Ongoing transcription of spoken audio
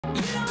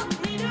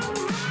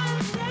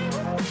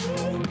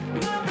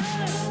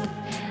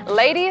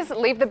Ladies,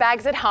 leave the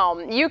bags at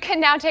home. You can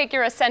now take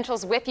your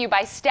essentials with you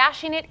by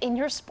stashing it in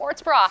your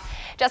sports bra.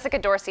 Jessica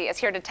Dorsey is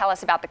here to tell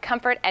us about the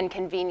comfort and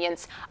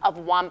convenience of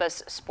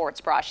Wambus Sports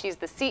Bra. She's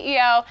the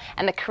CEO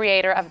and the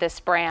creator of this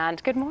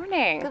brand. Good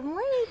morning. Good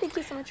morning. Thank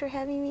you so much for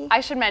having me.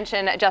 I should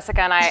mention,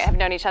 Jessica and I have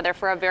known each other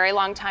for a very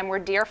long time. We're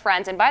dear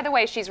friends. And by the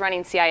way, she's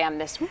running CIM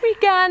this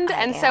weekend.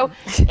 So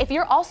if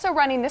you're also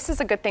running, this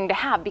is a good thing to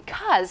have,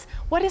 because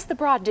what does the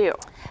bra do?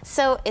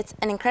 So it's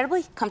an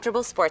incredibly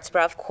comfortable sports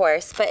bra, of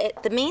course,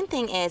 but the main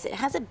thing is it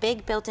has a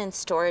big built-in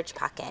storage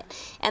pocket.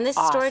 And this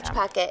storage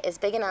pocket is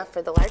big enough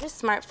for the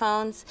largest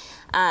smartphones,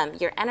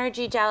 your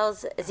energy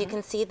gels, as you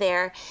can see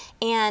there,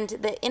 and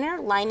the inner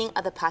lining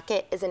of the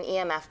pocket is an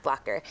EMF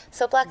blocker.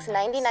 So it blocks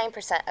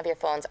 99% of your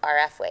phone's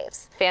RF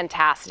waves.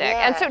 Fantastic.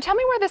 Yeah. And so tell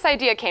me where this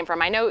idea came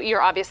from. I know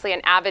you're obviously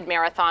an avid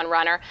marathon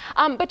runner,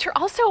 but you're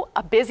also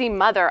a busy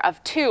mother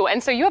of two,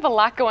 and so you have a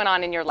lot going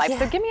on in your life.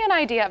 So give me an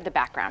idea of the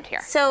background here.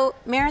 So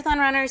marathon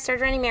runners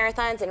started running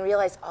marathons and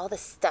realized all the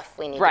stuff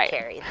we need to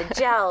carry. The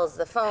gels,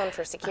 the phone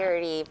for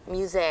security,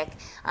 music,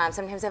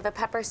 sometimes I have a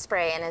pepper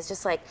spray, and it's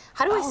just like,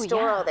 how do I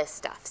store all this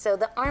stuff? So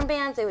the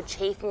armbands, they would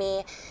chafe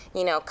me,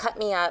 you know, cut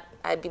me up,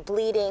 I'd be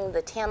bleeding,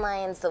 the tan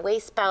lines, the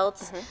waist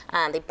belts,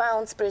 they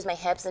bounce, bruise my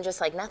hips, and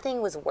just like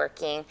nothing was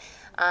working.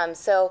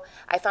 So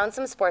I found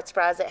some sports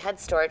bras that had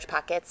storage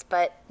pockets,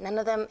 but none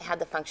of them had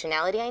the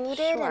functionality I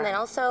needed. And then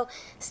also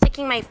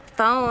sticking my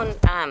phone,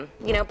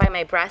 you know, by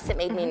my breast, it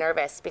made me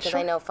nervous because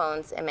I know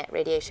phones emit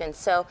radiation.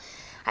 So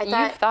I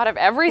thought, you've thought of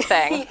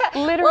everything,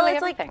 literally well, it's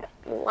everything. Like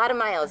a lot of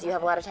miles. You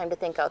have a lot of time to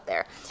think out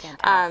there.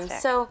 Fantastic.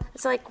 So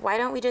it's like, why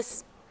don't we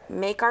just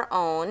make our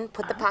own,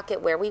 put the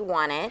pocket where we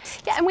want it.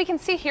 Yeah, and we can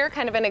see here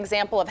kind of an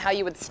example of how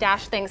you would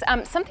stash things.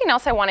 Something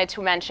else I wanted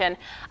to mention,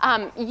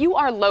 you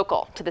are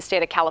local to the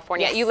state of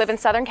California. You live in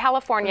Southern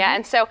California,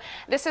 and so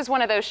this is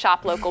one of those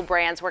shop local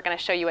brands we're going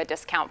to show you a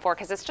discount for,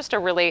 because it's just a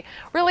really,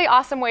 really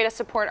awesome way to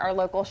support our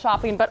local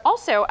shopping. But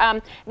also,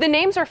 the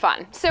names are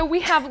fun. So we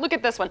have, look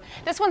at this one.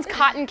 This one's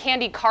Cotton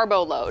Candy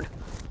Carbo Load.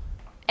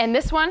 And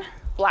this one,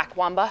 Black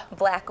Wamba.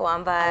 Black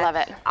Wamba. I love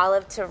it.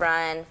 Olive to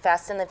Run,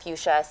 Fast in the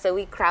Fuchsia. So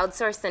we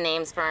crowdsourced the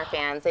names from our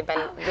fans. They've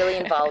been really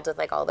involved with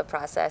like all the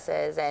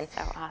processes, and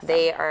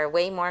they are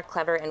way more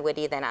clever and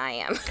witty than I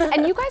am.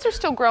 And you guys are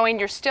still growing.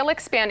 You're still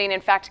expanding.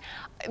 In fact,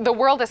 the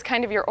world is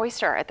kind of your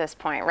oyster at this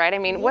point, right? I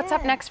mean, what's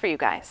up next for you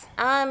guys?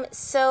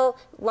 So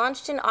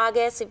launched in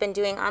August. We've been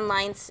doing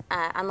online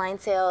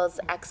sales,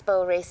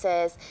 expo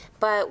races,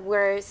 but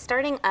we're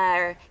starting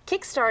our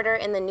Kickstarter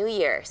in the new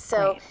year.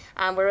 So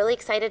we're really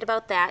excited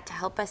about that to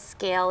help us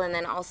scale, and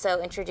then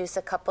also introduce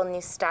a couple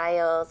new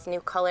styles,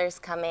 new colors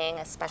coming,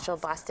 a special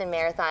Boston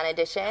Marathon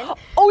edition.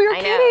 Oh, you're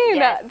kidding!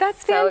 Yes,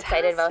 that's so fantastic.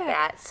 excited about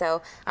that.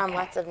 So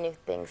lots of new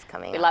things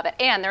coming. We love it.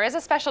 And there is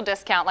a special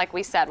discount, like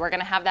we said. We're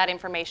going to have that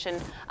information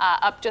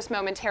up just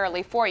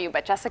momentarily for you.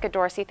 But Jessica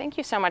Dorsey, thank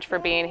you so much for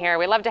being here.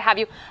 We love to have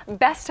you.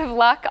 Best of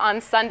luck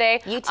on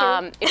Sunday. You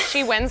too. If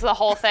she wins the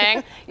whole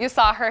thing, you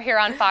saw her here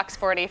on Fox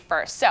 40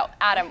 first. So,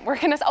 Adam, we're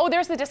going to,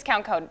 there's the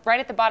discount code right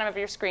at the bottom of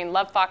your screen,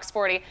 Love Fox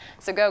 40.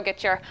 So go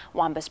get your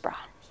Wambus Bra.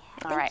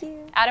 All right. Thank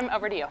you. Adam,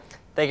 over to you.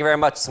 Thank you very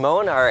much,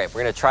 Simone. All right,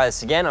 we're going to try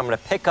this again. I'm going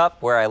to pick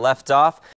up where I left off.